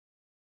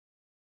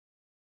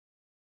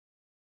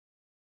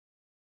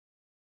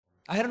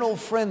I had an old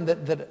friend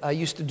that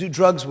I used to do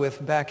drugs with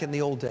back in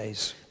the old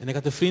days. En ik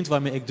had een vriend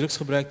waarmee ik drugs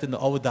gebruikte in de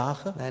oude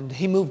dagen. And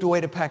he moved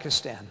away to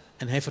Pakistan.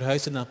 En hij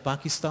verhuisde naar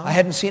Pakistan. I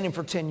hadn't seen him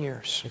for 10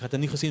 years. Ik had hem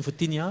niet gezien voor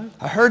 10 jaar.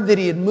 I heard that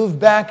he had moved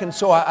back, and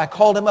so I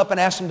called him up and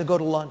asked him to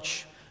go to lunch.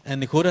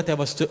 En ik hoorde dat hij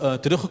was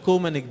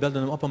teruggekomen en ik belde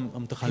hem op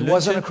om te gaan He lunchen.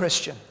 wasn't a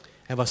Christian.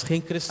 Hij was geen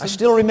I christen.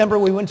 still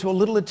remember we went to a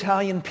little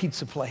Italian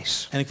pizza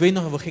place. En ik weet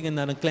nog, we gingen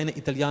naar een kleine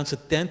Italiaanse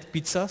tent,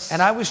 pizza's.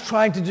 And I was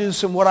trying to do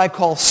some what I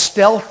call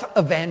stealth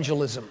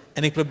evangelism.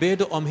 En ik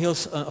probeerde om heel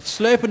op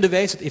sluipende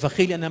wijze het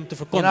evangelie aan hem te And I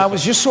verkondigen.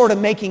 was just sort of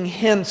making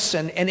hints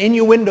and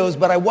innuendos,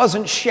 but I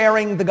wasn't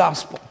sharing the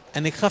gospel.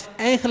 En ik gaf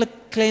eigenlijk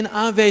kleine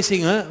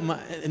aanwijzingen, maar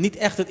niet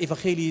echt het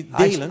evangelie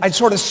delen. I'd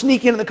sort of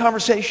sneak into the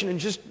conversation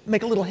and just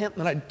make a little hint,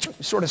 and then I'd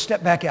sort of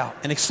step back out.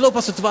 En ik sloop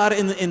als het ware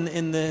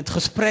in het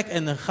gesprek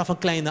en gaf een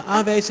kleine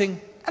aanwijzing.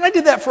 And I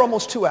did that for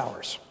almost 2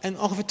 hours. En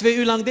ongeveer 2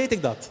 uur lang deed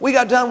ik dat. We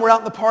got done, we're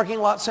out in the parking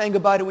lot saying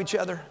goodbye to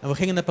each other. En we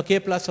gingen naar de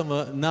parkeerplaats en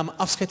we namen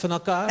afscheid van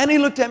elkaar. And he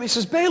looked at me and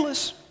says,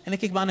 Bayless, En ik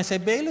keek me aan en zei,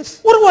 Bayless,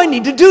 what do I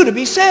need to do to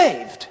be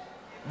saved?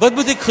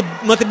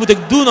 wat moet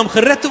ik doen om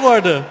gered te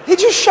worden? He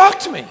just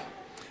shocked me.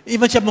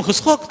 Want je hebt me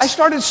geschokt. I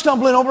started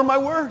stumbling over my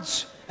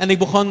words. En ik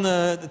begon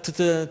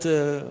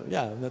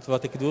net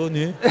wat ik doe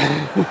nu.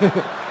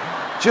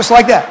 Just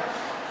like that.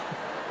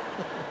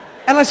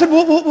 And I said,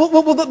 well,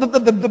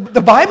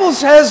 the Bible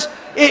says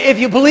if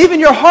you believe in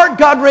your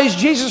heart God raised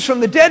Jesus from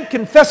the dead,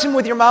 confess him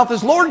with your mouth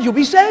as Lord, you'll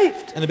be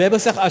saved. En de Bijbel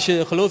zegt, als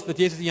je gelooft met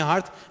Jezus in je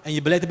hart en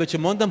je beleidt het met je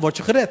mond, dan word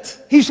je gered.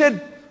 He said,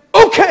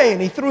 okay,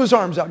 and he threw his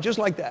arms out just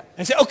like that.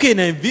 En zei, oké,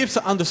 nee, wierp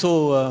zijn handen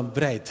zo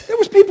breed. There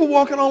was people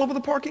walking all over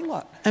the parking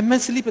lot. En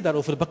mensen liepen daar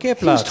over de He was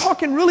parkeerplaats.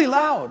 talking really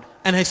loud.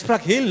 En hij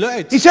sprak heel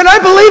luid. He said, I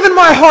believe in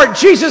my heart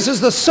Jesus is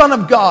the Son of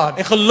God.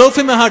 Ik geloof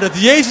in mijn hart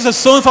dat Jezus de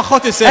Zoon van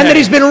God is. And that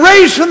he's been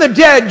raised from the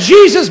dead.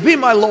 Jesus be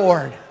my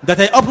Lord. Dat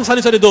hij opgestaan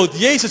is uit de dood.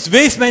 Jezus,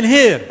 wees mijn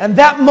Heer. And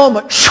that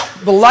moment,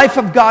 the life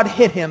of God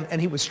hit him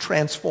and he was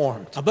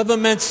transformed. Op dat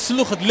moment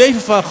sloeg het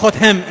leven van God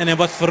hem en hij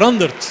was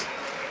veranderd.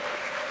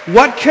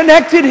 What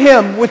connected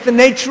him with the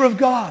nature of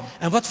God?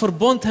 En wat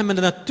verbond hem met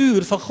de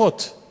natuur van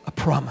God? A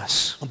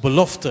promise. Een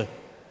belofte.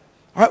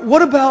 All right,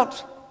 what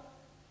about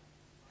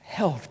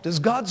health? Does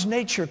God's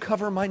nature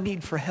cover my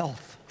need for health?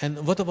 En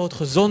wat about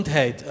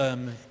gezondheid?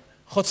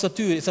 Gods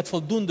natuur, is dat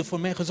voldoende voor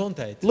mijn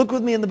gezondheid? Look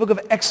with me in the book of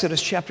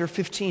Exodus chapter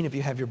 15 if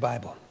you have your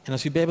Bible. En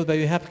als u Bijbel bij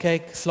u hebt,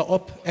 kijk, sla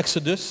op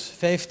Exodus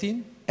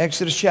 15.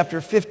 Exodus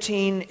chapter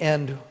 15,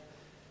 and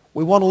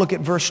we want to look at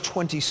verse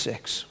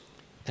 26.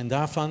 En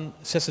daarvan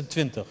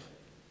 26.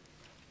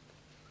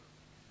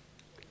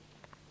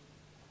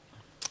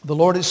 The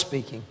Lord is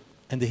speaking.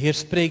 En de Heer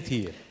spreekt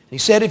hier. He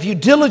said, if you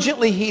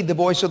diligently heed the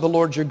voice of the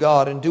Lord your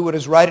God and do what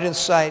is right in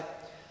his sight,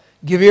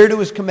 give ear to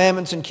his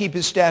commandments and keep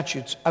his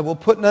statutes, I will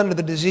put none of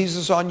the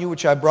diseases on you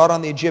which I brought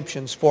on the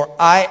Egyptians, for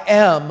I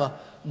am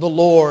the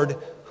Lord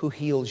who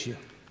heals you.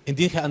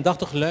 Indien gij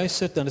aandachtig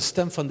luistert naar de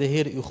stem van de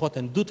Heer uw God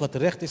en doet wat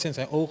recht is in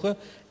zijn ogen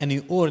en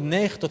uw oor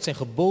neigt tot zijn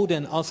geboden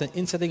en al zijn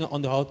inzettingen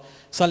onderhoudt,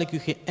 zal ik u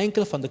geen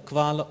enkele van de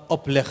kwalen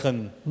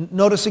opleggen.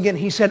 Notice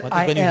again, he said, Want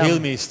ik ben I uw am.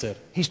 heelmeester.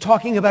 He's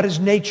talking about his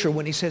nature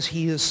when he says he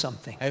is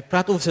something. Hij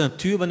praat over zijn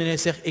natuur wanneer hij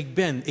zegt, ik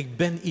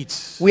ben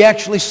iets. We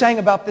actually sang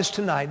about this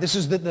tonight. This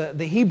is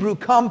the Hebrew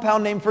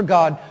compound name for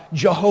God,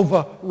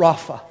 Jehovah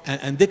Rapha.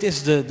 En dit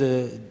is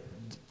de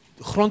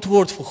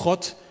grondwoord voor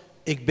God.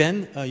 Ik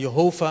ben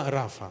Jehovah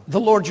Rapha. The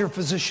Lord your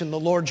physician,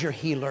 the Lord your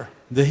healer.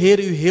 De Heer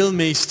uw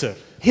heelmeester.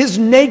 His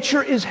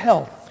nature is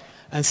health.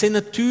 En zijn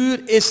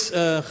natuur is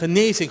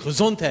genezing,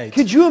 gezondheid.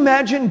 Could you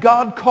imagine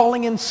God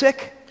calling in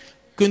sick?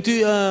 Kunt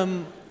u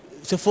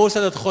zich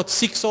voorstellen dat God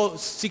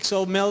ziek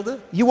zou melden?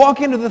 You walk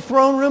into the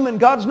throne room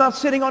and God's not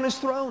sitting on his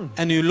throne.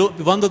 En u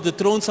wandelt de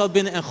troonzaal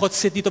binnen en God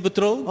zit niet op de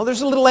troon? Well,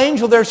 there's a little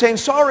angel there saying,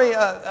 sorry,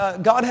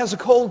 God has a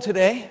cold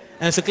today.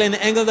 En er is een kleine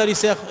engel daar die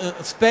zegt,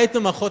 het spijt me,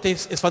 maar God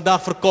is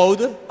vandaag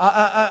verkouden.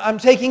 I'm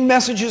taking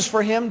messages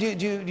for him.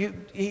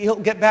 He'll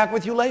get back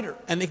with you later.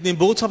 En ik neem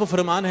boodschappen voor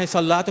hem aan en hij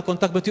zal later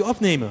contact met u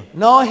opnemen.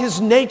 No, his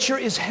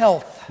nature is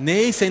health.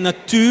 Nee, zijn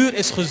natuur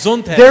is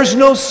gezondheid. There's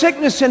no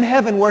sickness in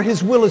heaven where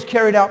his will is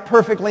carried out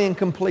perfectly and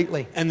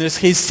completely. En er is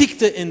geen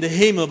ziekte in de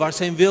hemel waar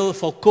zijn wil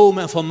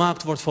volkomen en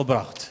volmaakt wordt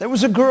volbracht. There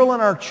was a girl in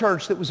our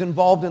church that was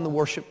involved in the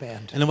worship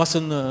band. En er was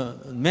een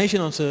meisje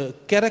in onze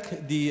kerk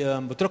die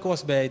betrokken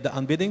was bij de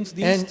aanbiddingsdienst.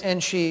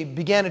 And she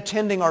began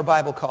attending our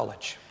Bible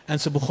college. En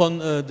ze begon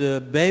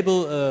de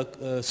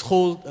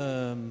Bijbelschool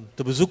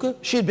te bezoeken.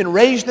 She had been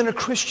raised in a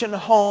Christian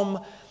home,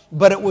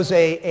 but it was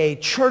a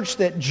church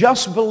that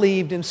just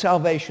believed in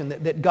salvation,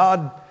 that God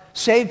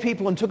saved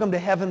people and took them to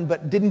heaven, but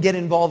didn't get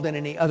involved in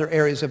any other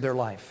areas of their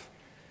life.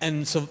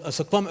 En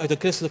ze kwam uit een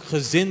christelijk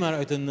gezin, maar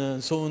uit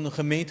zo'n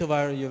gemeente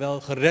waar je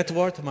wel gered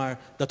wordt, maar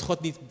dat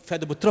God niet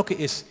verder betrokken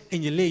is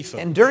in je leven.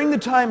 And during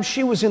the time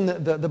she was in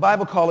the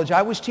Bible college,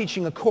 I was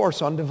teaching a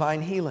course on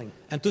divine healing.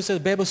 En toen ze de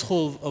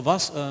Bijbelschool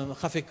was,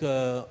 gaf ik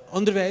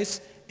onderwijs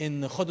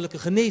in goddelijke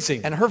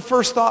genezing. And her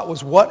first thought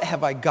was, what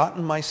have I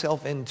gotten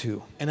myself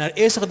into? En haar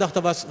eerste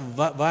gedachte was,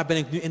 waar ben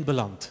ik nu in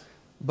beland?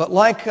 But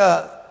like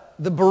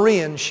the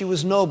Berean, she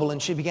was noble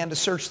and she began to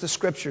search the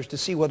scriptures to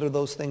see whether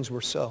those things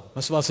were so.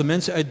 Maar zoals de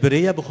mensen uit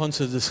Berea begon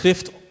ze de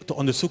schrift te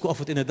onderzoeken of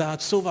het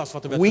inderdaad zo was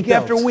wat er werd Week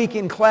verteld. after week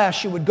in class,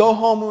 she would go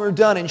home when we were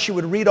done and she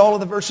would read all of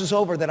the verses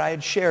over that I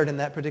had shared in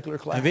that particular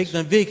class. En week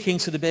na week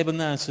ging ze de Bijbel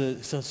na en ze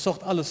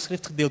zocht alle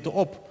schriftgedeelten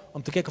op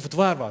om te kijken of het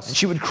waar was. And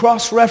she would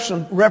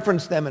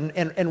cross-reference them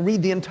and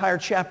read the entire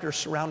chapter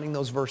surrounding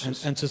those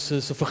verses. En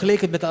ze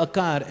vergeleek het met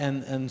elkaar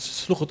en ze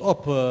sloeg het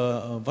op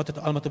wat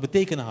het allemaal te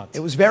betekenen had.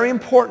 It was very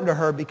important to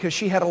her because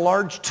she had a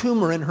large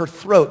tumor in her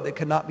throat that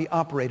could not be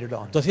operated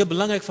on. Het was heel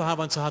belangrijk voor haar,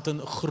 want ze had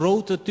een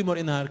grote tumor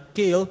in haar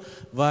keel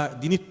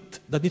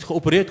dat niet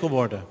geopereerd kon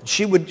worden.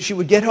 She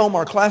would get home,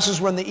 our classes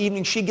were in the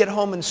evening, she'd get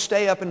home and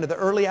stay up into the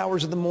early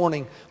hours of the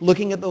morning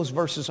looking at those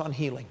verses on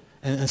healing.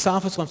 En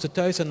s'avonds kwam ze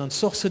thuis en dan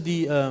zocht ze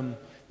die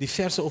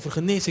versen over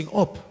genezing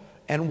op.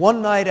 And one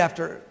night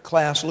after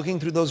class, looking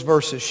through those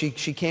verses,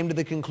 she came to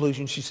the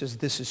conclusion, she says,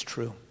 this is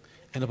true.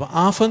 En op een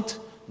avond,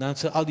 nadat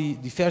ze al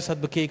die versen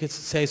had bekeken,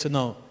 zei ze,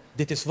 nou,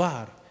 dit is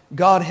waar.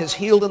 God has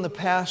healed in the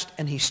past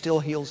and he still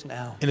heals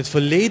now. In het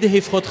verleden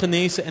heeft God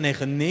genezen en hij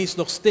geneest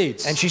nog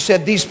steeds. And she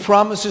said, these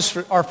promises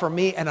are for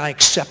me and I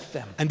accept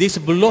them. En deze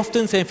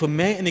beloften zijn voor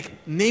mij en ik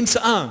neem ze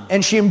aan.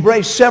 And she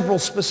embraced several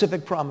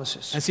specific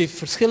promises. En ze heeft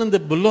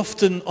verschillende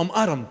beloften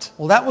omarmd.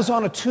 Well, that was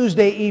on a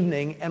Tuesday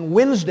evening, and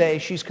Wednesday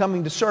she's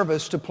coming to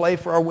service to play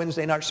for our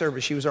Wednesday night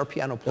service. She was our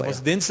piano Dat player.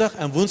 was dinsdag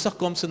en woensdag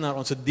komt ze naar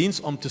onze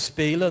dienst om te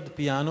spelen, de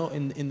piano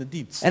in de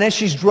dienst. And as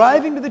she's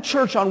driving to the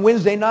church on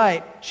Wednesday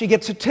night, she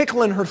gets a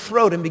tickle in her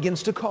throat and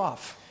begins to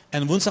cough.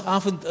 En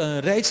woensdagavond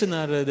rijdt ze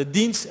naar de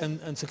dienst en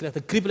ze krijgt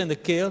een kriebel in de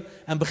keel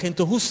en begint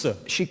te hoesten.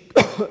 She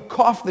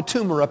coughed the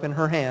tumor up in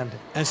her hand.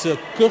 En ze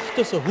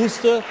kuchte, ze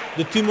hoestte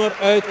de tumor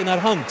uit in haar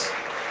hand.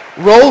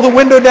 Rolled the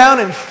window down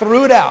and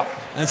threw it out.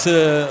 En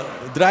ze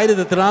draaide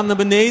het raam naar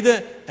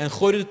beneden en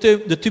gooide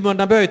de tumor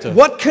naar buiten.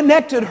 What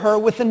connected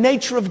her with the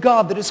nature of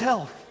God that is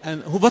health?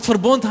 En wat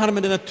verbond haar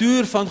met de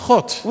natuur van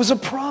God? It was a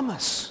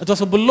promise. Het was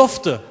een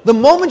belofte. The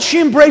moment she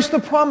embraced the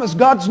promise,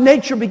 God's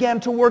nature began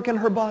to work in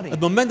her body. Het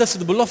moment dat ze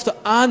de belofte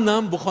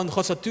aannam, begon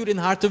Gods natuur in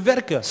haar te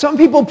werken. Some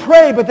people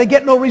pray, but they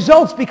get no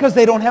results because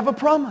they don't have a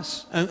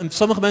promise. En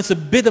sommige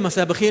mensen bidden, maar ze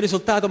hebben geen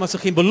resultaat omdat ze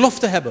geen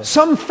belofte hebben.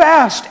 Some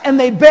fast and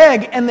they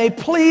beg and they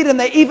plead and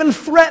they even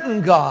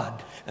threaten God.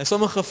 En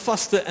sommigen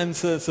vasten en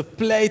ze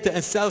pleiten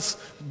en zelfs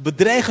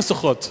bedreigen ze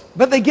God.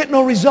 But they get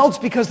no results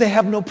because they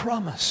have no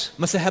promise.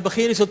 Maar ze hebben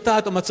geen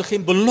resultaat omdat ze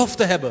geen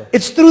belofte hebben.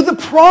 It's through the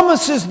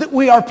promises that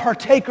we are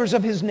partakers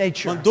of his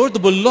nature. Want door de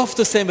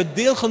belofte zijn we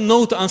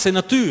deelgenoten aan zijn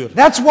natuur.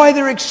 That's why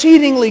they're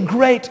exceedingly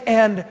great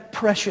and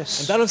precious.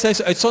 En daarom zijn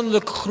ze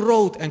uitzonderlijk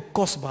groot en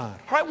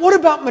kostbaar. All right, what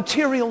about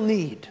material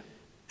need?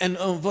 En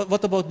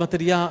wat about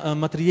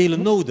materiële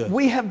noden?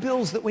 We have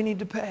bills that we need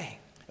to pay.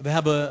 We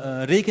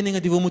hebben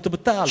rekeningen die we moeten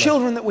betalen.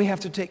 Children that we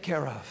have to take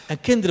care of.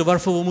 En kinderen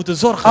waarvoor we moeten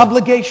zorgen.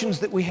 Obligations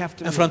that we have to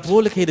En meet.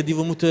 verantwoordelijkheden die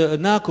we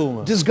moeten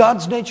nakomen. Does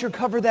God's nature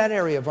cover that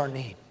area of our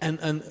need?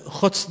 En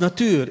Gods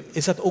natuur,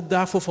 is dat ook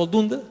daarvoor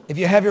voldoende? If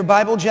you have your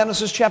Bible,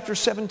 Genesis chapter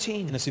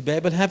 17. En als u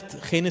Bijbel hebt,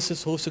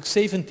 Genesis hoofdstuk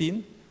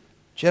 17.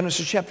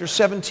 Genesis chapter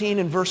 17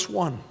 and verse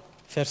 1.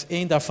 Vers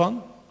 1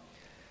 daarvan.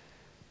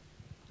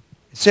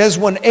 It says,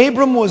 when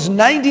Abram was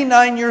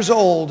 99 years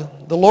old,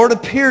 the Lord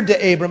appeared to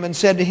Abram and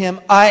said to him,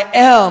 I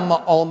am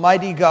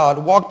Almighty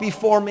God. Walk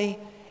before me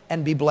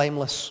and be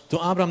blameless. Toen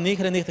Abraham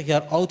 99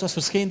 jaar oud was,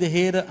 verscheen de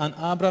Heere aan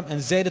Abraham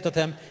en zeide tot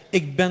hem,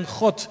 ik ben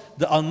God,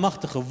 de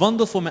Almachtige.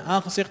 Wandel voor mijn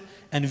aangezicht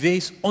en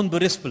wees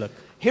onberispelijk.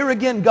 Here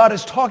again, God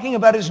is talking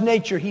about his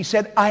nature. He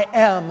said, I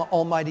am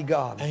Almighty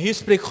God. En hier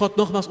spreekt God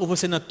nogmaals over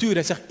zijn natuur.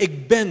 Hij zegt,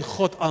 ik ben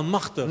God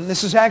Almachtig. And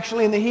this is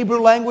actually in the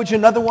Hebrew language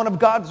another one of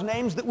God's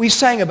names that we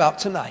sang about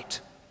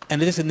tonight. En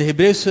dit is in de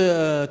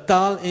Hebreeuwse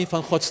taal een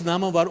van Gods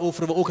namen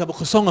waarover we ook hebben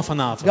gezongen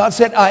vanavond. God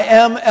said, I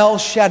am El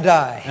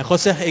Shaddai. En God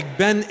zegt, ik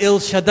ben El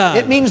Shaddai.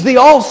 It means the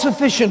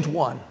all-sufficient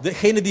one.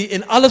 Degene die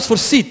in alles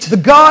voorziet.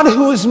 The God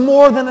who is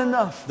more than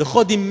enough. De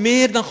God die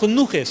meer dan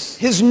genoeg is.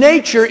 His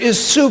nature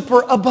is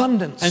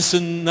superabundance. En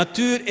zijn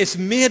natuur is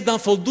meer dan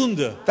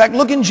voldoende. In fact,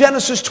 look in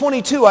Genesis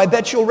 22. I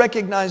bet you'll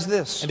recognize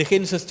this. En in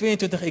Genesis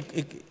 22,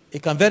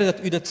 ik kan wedden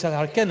dat u dat zal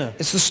herkennen.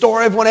 It's the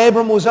story of when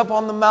Abram was up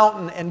on the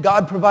mountain and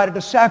God provided a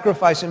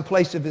sacrifice in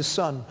place of his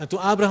son. En toen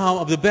Abraham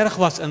op de berg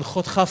was en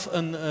God gaf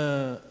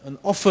een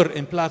offer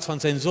in plaats van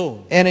zijn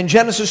zoon. And in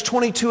Genesis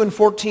 22 and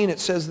 14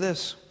 it says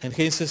this. En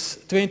Genesis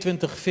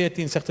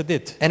 22:14 zegt er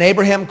dit. And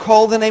Abraham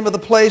called the name of the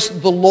place,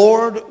 the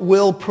Lord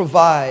will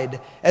provide.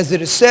 As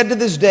it is said to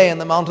this day, in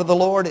the mount of the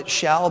Lord it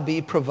shall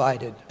be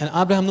provided. En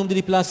Abraham noemde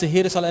die plaats, de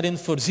Heere zal erin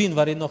voorzien,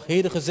 waarin nog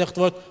heden gezegd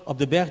wordt, op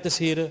de berg des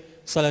Heeren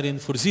zal erin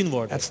voorzien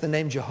worden. That's the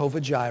name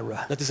Jehovah Jireh.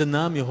 Dat is de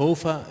naam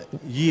Jehovah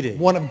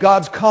Jireh. One of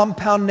God's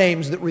compound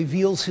names that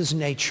reveals his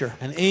nature.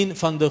 En een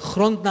van de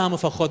grondnamen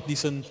van God die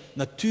zijn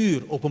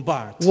natuur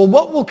openbaart. Well,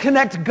 what will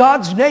connect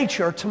God's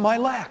nature to my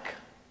lack?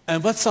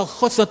 En wat zal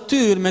Gods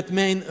natuur met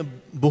mijn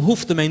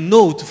behoefte, mijn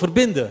nood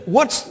verbinden?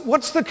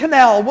 What's the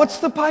canal? What's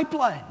the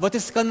pipeline? Wat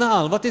is het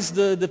kanaal? Wat is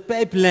de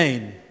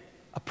pijplijn?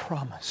 A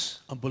promise.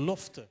 Een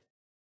belofte.